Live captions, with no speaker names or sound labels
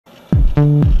Here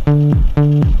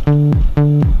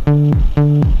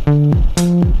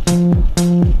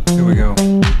we go.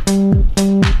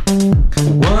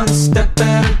 One step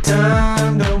at a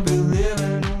time, don't be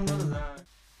living on the line.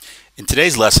 In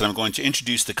today's lesson, I'm going to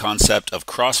introduce the concept of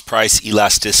cross-price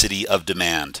elasticity of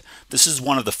demand. This is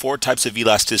one of the four types of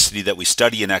elasticity that we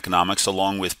study in economics,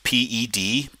 along with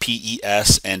PED,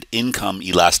 PES, and income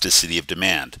elasticity of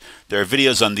demand. There are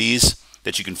videos on these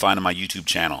that you can find on my YouTube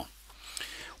channel.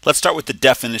 Let's start with the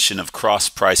definition of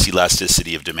cross-price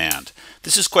elasticity of demand.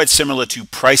 This is quite similar to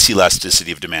price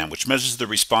elasticity of demand, which measures the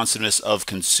responsiveness of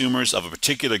consumers of a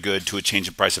particular good to a change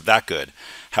in price of that good.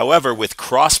 However, with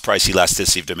cross-price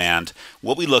elasticity of demand,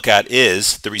 what we look at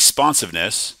is the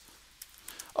responsiveness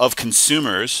of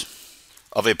consumers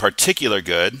of a particular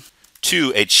good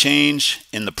to a change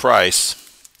in the price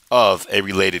of a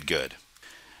related good.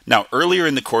 Now, earlier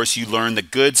in the course, you learned that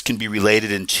goods can be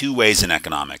related in two ways in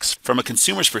economics. From a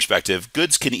consumer's perspective,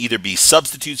 goods can either be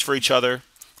substitutes for each other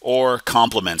or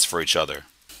complements for each other.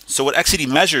 So what XED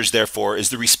measures, therefore, is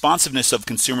the responsiveness of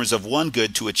consumers of one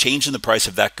good to a change in the price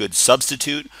of that good's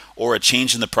substitute or a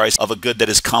change in the price of a good that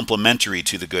is complementary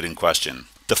to the good in question.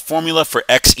 The formula for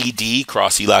XED,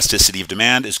 cross elasticity of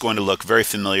demand, is going to look very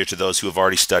familiar to those who have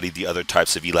already studied the other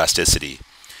types of elasticity.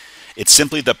 It's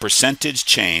simply the percentage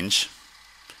change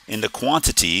in the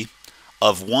quantity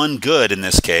of one good, in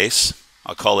this case,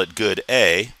 I'll call it good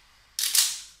A,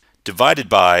 divided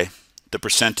by the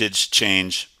percentage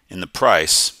change in the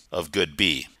price of good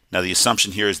B. Now the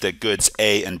assumption here is that goods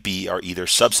A and B are either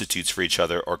substitutes for each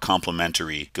other or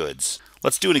complementary goods.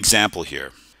 Let's do an example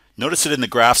here. Notice that in the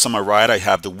graphs on my right I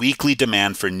have the weekly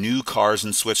demand for new cars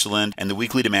in Switzerland and the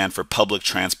weekly demand for public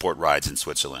transport rides in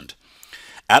Switzerland.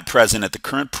 At present, at the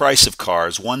current price of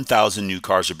cars, 1,000 new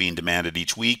cars are being demanded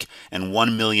each week and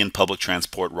 1 million public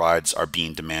transport rides are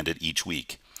being demanded each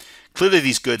week. Clearly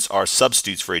these goods are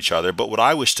substitutes for each other, but what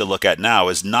I wish to look at now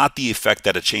is not the effect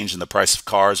that a change in the price of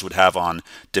cars would have on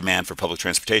demand for public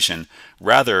transportation.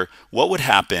 Rather, what would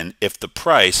happen if the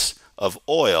price of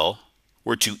oil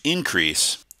were to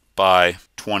increase by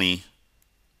 20%?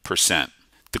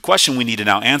 The question we need to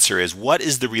now answer is, what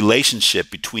is the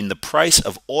relationship between the price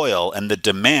of oil and the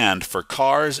demand for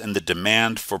cars and the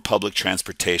demand for public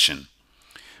transportation?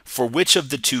 For which of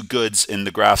the two goods in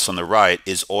the graphs on the right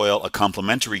is oil a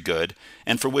complementary good,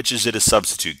 and for which is it a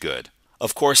substitute good?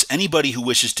 Of course, anybody who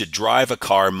wishes to drive a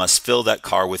car must fill that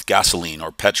car with gasoline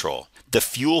or petrol. The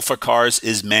fuel for cars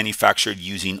is manufactured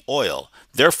using oil.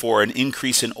 Therefore, an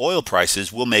increase in oil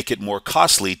prices will make it more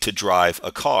costly to drive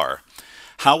a car.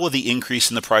 How will the increase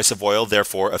in the price of oil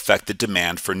therefore affect the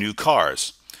demand for new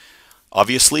cars?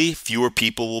 Obviously, fewer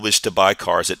people will wish to buy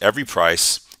cars at every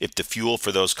price if the fuel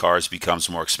for those cars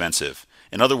becomes more expensive.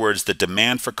 In other words, the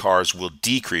demand for cars will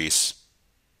decrease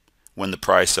when the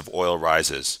price of oil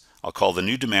rises. I'll call the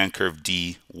new demand curve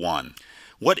D1.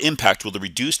 What impact will the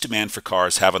reduced demand for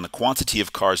cars have on the quantity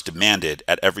of cars demanded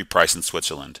at every price in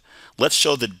Switzerland? Let's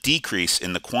show the decrease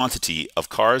in the quantity of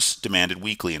cars demanded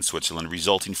weekly in Switzerland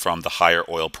resulting from the higher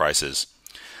oil prices.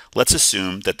 Let's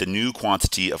assume that the new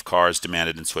quantity of cars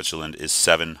demanded in Switzerland is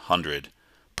 700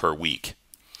 per week.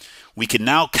 We can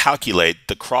now calculate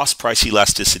the cross-price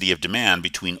elasticity of demand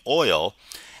between oil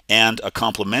and a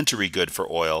complementary good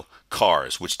for oil,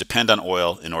 cars, which depend on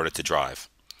oil in order to drive.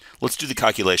 Let's do the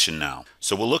calculation now.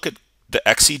 So we'll look at the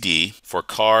XED for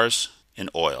cars and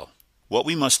oil. What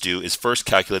we must do is first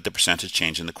calculate the percentage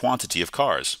change in the quantity of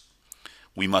cars.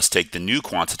 We must take the new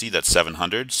quantity, that's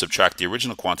 700, subtract the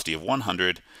original quantity of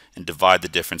 100, and divide the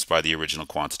difference by the original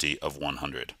quantity of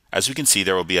 100. As we can see,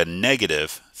 there will be a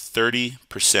negative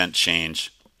 30%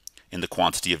 change in the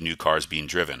quantity of new cars being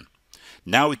driven.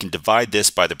 Now we can divide this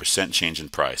by the percent change in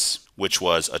price, which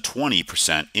was a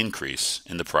 20% increase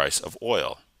in the price of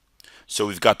oil. So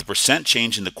we've got the percent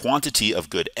change in the quantity of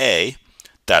good A,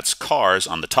 that's cars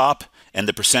on the top, and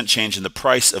the percent change in the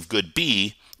price of good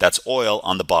B, that's oil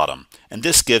on the bottom. And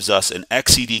this gives us an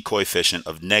XED coefficient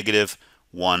of negative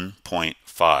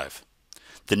 1.5.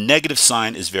 The negative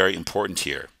sign is very important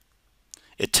here.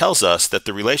 It tells us that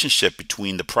the relationship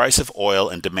between the price of oil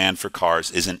and demand for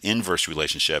cars is an inverse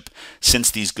relationship,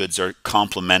 since these goods are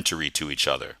complementary to each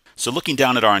other. So looking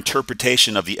down at our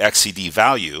interpretation of the XED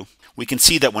value, we can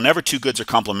see that whenever two goods are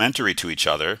complementary to each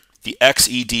other, the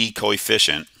XED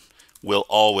coefficient will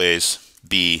always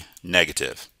be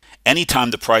negative. Anytime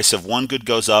the price of one good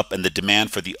goes up and the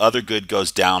demand for the other good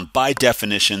goes down, by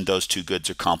definition, those two goods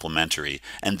are complementary,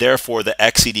 and therefore the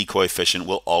XED coefficient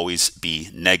will always be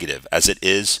negative, as it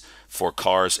is for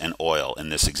cars and oil in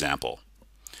this example.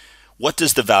 What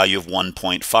does the value of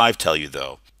 1.5 tell you,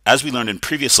 though? As we learned in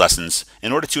previous lessons,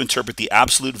 in order to interpret the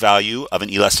absolute value of an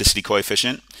elasticity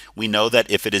coefficient, we know that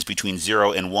if it is between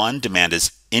 0 and 1, demand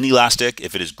is inelastic.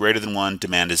 If it is greater than 1,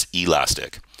 demand is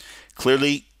elastic.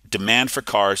 Clearly, demand for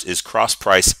cars is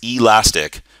cross-price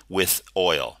elastic with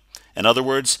oil. In other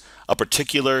words, a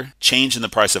particular change in the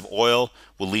price of oil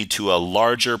will lead to a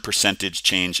larger percentage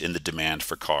change in the demand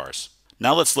for cars.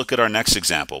 Now let's look at our next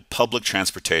example, public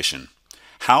transportation.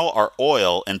 How are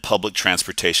oil and public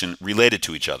transportation related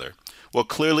to each other? Well,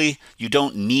 clearly, you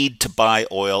don't need to buy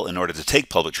oil in order to take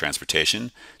public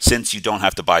transportation, since you don't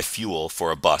have to buy fuel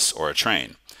for a bus or a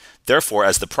train. Therefore,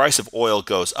 as the price of oil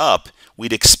goes up,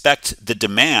 we'd expect the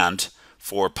demand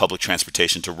for public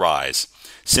transportation to rise,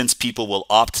 since people will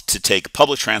opt to take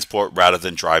public transport rather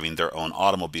than driving their own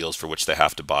automobiles for which they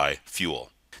have to buy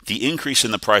fuel. The increase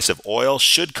in the price of oil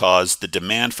should cause the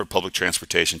demand for public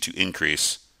transportation to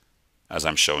increase, as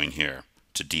I'm showing here,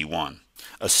 to D1.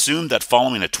 Assume that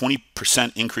following a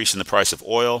 20% increase in the price of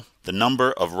oil, the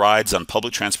number of rides on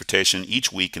public transportation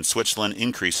each week in Switzerland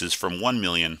increases from 1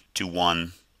 million to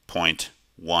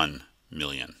 1.1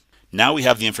 million. Now we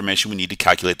have the information we need to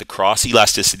calculate the cross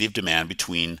elasticity of demand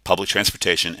between public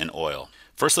transportation and oil.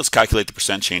 First, let's calculate the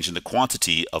percent change in the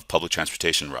quantity of public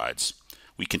transportation rides.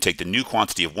 We can take the new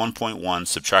quantity of 1.1,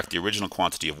 subtract the original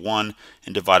quantity of 1,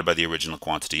 and divide it by the original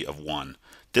quantity of 1.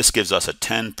 This gives us a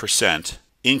 10%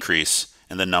 increase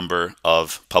in the number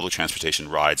of public transportation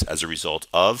rides as a result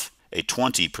of a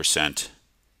 20%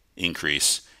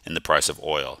 increase in the price of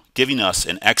oil, giving us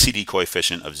an XED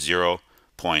coefficient of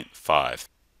 0.5.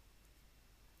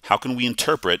 How can we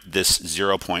interpret this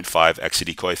 0.5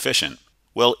 XED coefficient?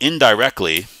 Well,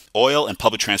 indirectly, oil and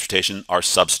public transportation are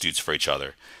substitutes for each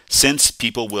other, since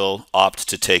people will opt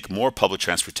to take more public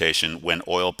transportation when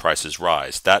oil prices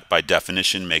rise. That, by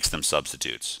definition, makes them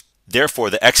substitutes. Therefore,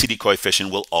 the XED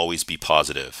coefficient will always be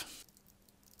positive.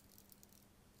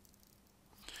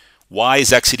 Why is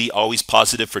XED always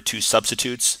positive for two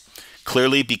substitutes?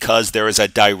 Clearly because there is a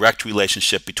direct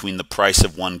relationship between the price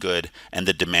of one good and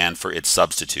the demand for its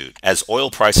substitute. As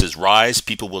oil prices rise,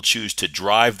 people will choose to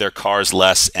drive their cars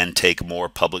less and take more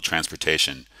public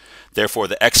transportation. Therefore,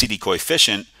 the XED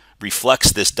coefficient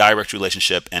reflects this direct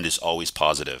relationship and is always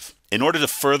positive. In order to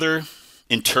further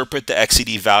interpret the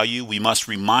XED value, we must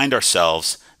remind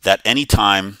ourselves that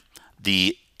anytime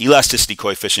the elasticity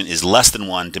coefficient is less than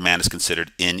 1, demand is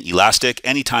considered inelastic.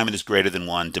 Anytime it is greater than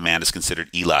 1, demand is considered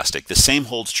elastic. The same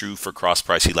holds true for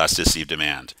cross-price elasticity of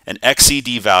demand. An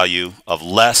XED value of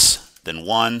less than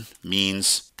 1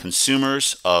 means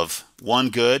consumers of one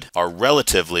good are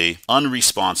relatively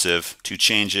unresponsive to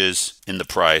changes in the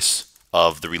price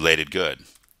of the related good.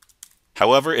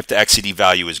 However, if the XED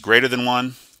value is greater than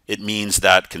 1, it means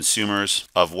that consumers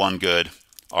of one good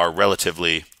are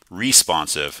relatively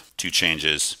responsive to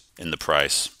changes in the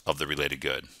price of the related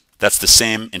good. That's the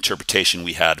same interpretation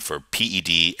we had for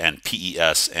PED and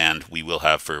PES, and we will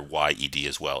have for YED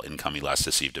as well, income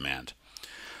elasticity of demand.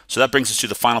 So that brings us to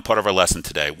the final part of our lesson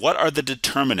today. What are the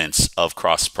determinants of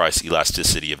cross-price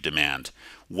elasticity of demand?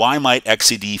 Why might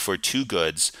XED for two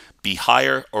goods be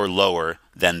higher or lower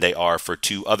than they are for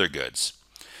two other goods?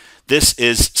 This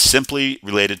is simply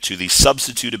related to the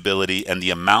substitutability and the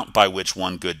amount by which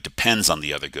one good depends on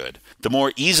the other good. The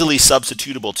more easily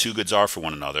substitutable two goods are for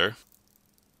one another,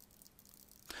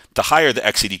 the higher the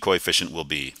XED coefficient will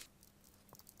be.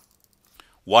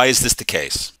 Why is this the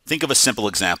case? Think of a simple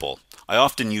example. I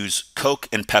often use Coke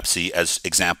and Pepsi as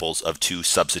examples of two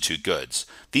substitute goods.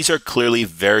 These are clearly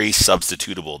very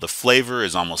substitutable. The flavor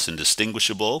is almost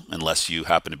indistinguishable unless you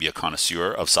happen to be a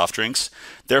connoisseur of soft drinks.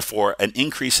 Therefore, an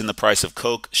increase in the price of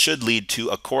Coke should lead to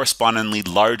a correspondingly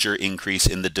larger increase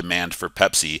in the demand for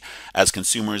Pepsi, as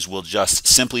consumers will just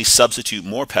simply substitute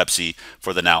more Pepsi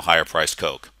for the now higher priced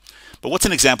Coke. But what's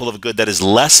an example of a good that is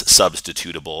less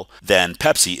substitutable than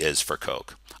Pepsi is for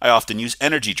Coke? I often use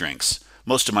energy drinks.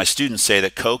 Most of my students say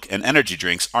that Coke and energy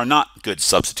drinks are not good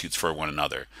substitutes for one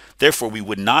another. Therefore, we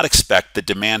would not expect the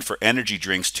demand for energy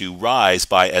drinks to rise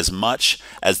by as much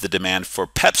as the demand for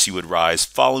Pepsi would rise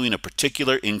following a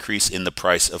particular increase in the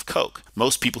price of Coke.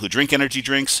 Most people who drink energy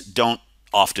drinks don't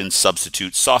often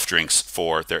substitute soft drinks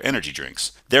for their energy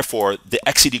drinks. Therefore, the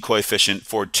XED coefficient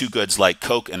for two goods like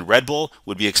Coke and Red Bull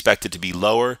would be expected to be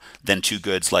lower than two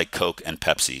goods like Coke and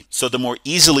Pepsi. So the more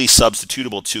easily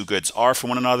substitutable two goods are for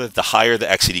one another, the higher the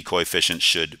XED coefficient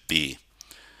should be.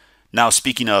 Now,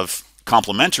 speaking of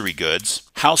complementary goods,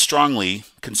 how strongly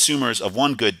consumers of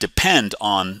one good depend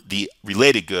on the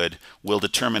related good will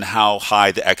determine how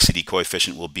high the XED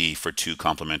coefficient will be for two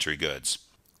complementary goods.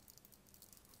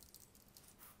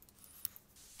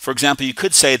 For example, you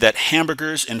could say that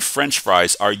hamburgers and French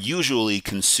fries are usually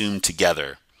consumed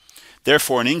together.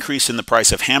 Therefore, an increase in the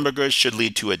price of hamburgers should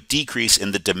lead to a decrease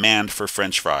in the demand for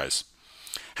French fries.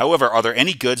 However, are there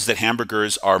any goods that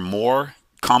hamburgers are more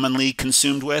commonly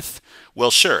consumed with?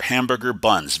 Well, sure, hamburger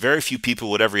buns. Very few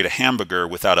people would ever eat a hamburger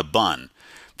without a bun.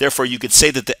 Therefore, you could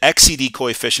say that the XCD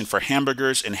coefficient for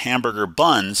hamburgers and hamburger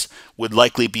buns would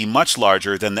likely be much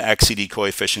larger than the XCD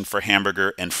coefficient for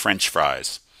hamburger and French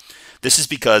fries. This is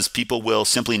because people will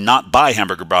simply not buy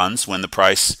hamburger buns when the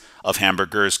price of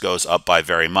hamburgers goes up by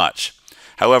very much.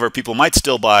 However, people might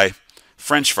still buy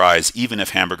French fries even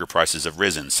if hamburger prices have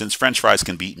risen, since French fries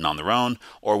can be eaten on their own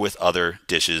or with other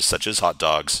dishes such as hot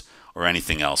dogs or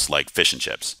anything else like fish and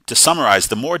chips. To summarize,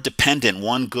 the more dependent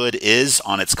one good is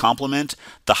on its complement,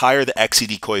 the higher the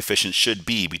XCD coefficient should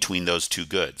be between those two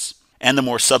goods. And the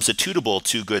more substitutable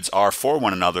two goods are for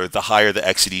one another, the higher the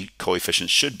XCD coefficient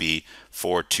should be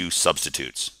for two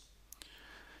substitutes.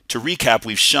 To recap,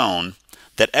 we've shown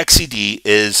that XCD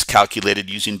is calculated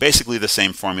using basically the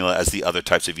same formula as the other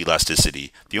types of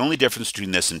elasticity. The only difference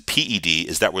between this and PED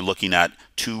is that we're looking at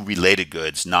two related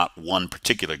goods, not one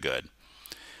particular good.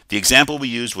 The example we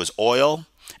used was oil,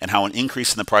 and how an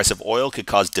increase in the price of oil could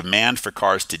cause demand for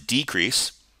cars to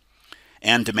decrease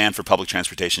and demand for public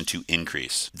transportation to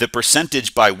increase. The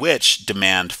percentage by which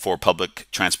demand for public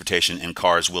transportation and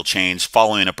cars will change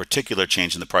following a particular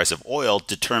change in the price of oil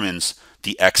determines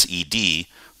the XED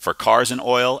for cars and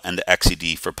oil and the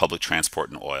XED for public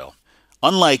transport and oil.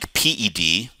 Unlike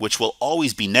PED, which will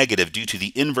always be negative due to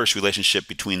the inverse relationship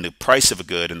between the price of a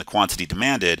good and the quantity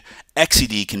demanded,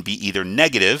 XED can be either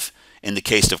negative in the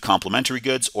case of complementary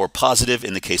goods or positive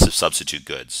in the case of substitute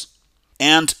goods.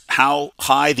 And how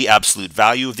high the absolute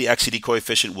value of the XED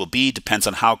coefficient will be depends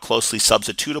on how closely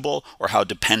substitutable or how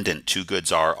dependent two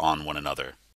goods are on one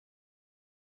another.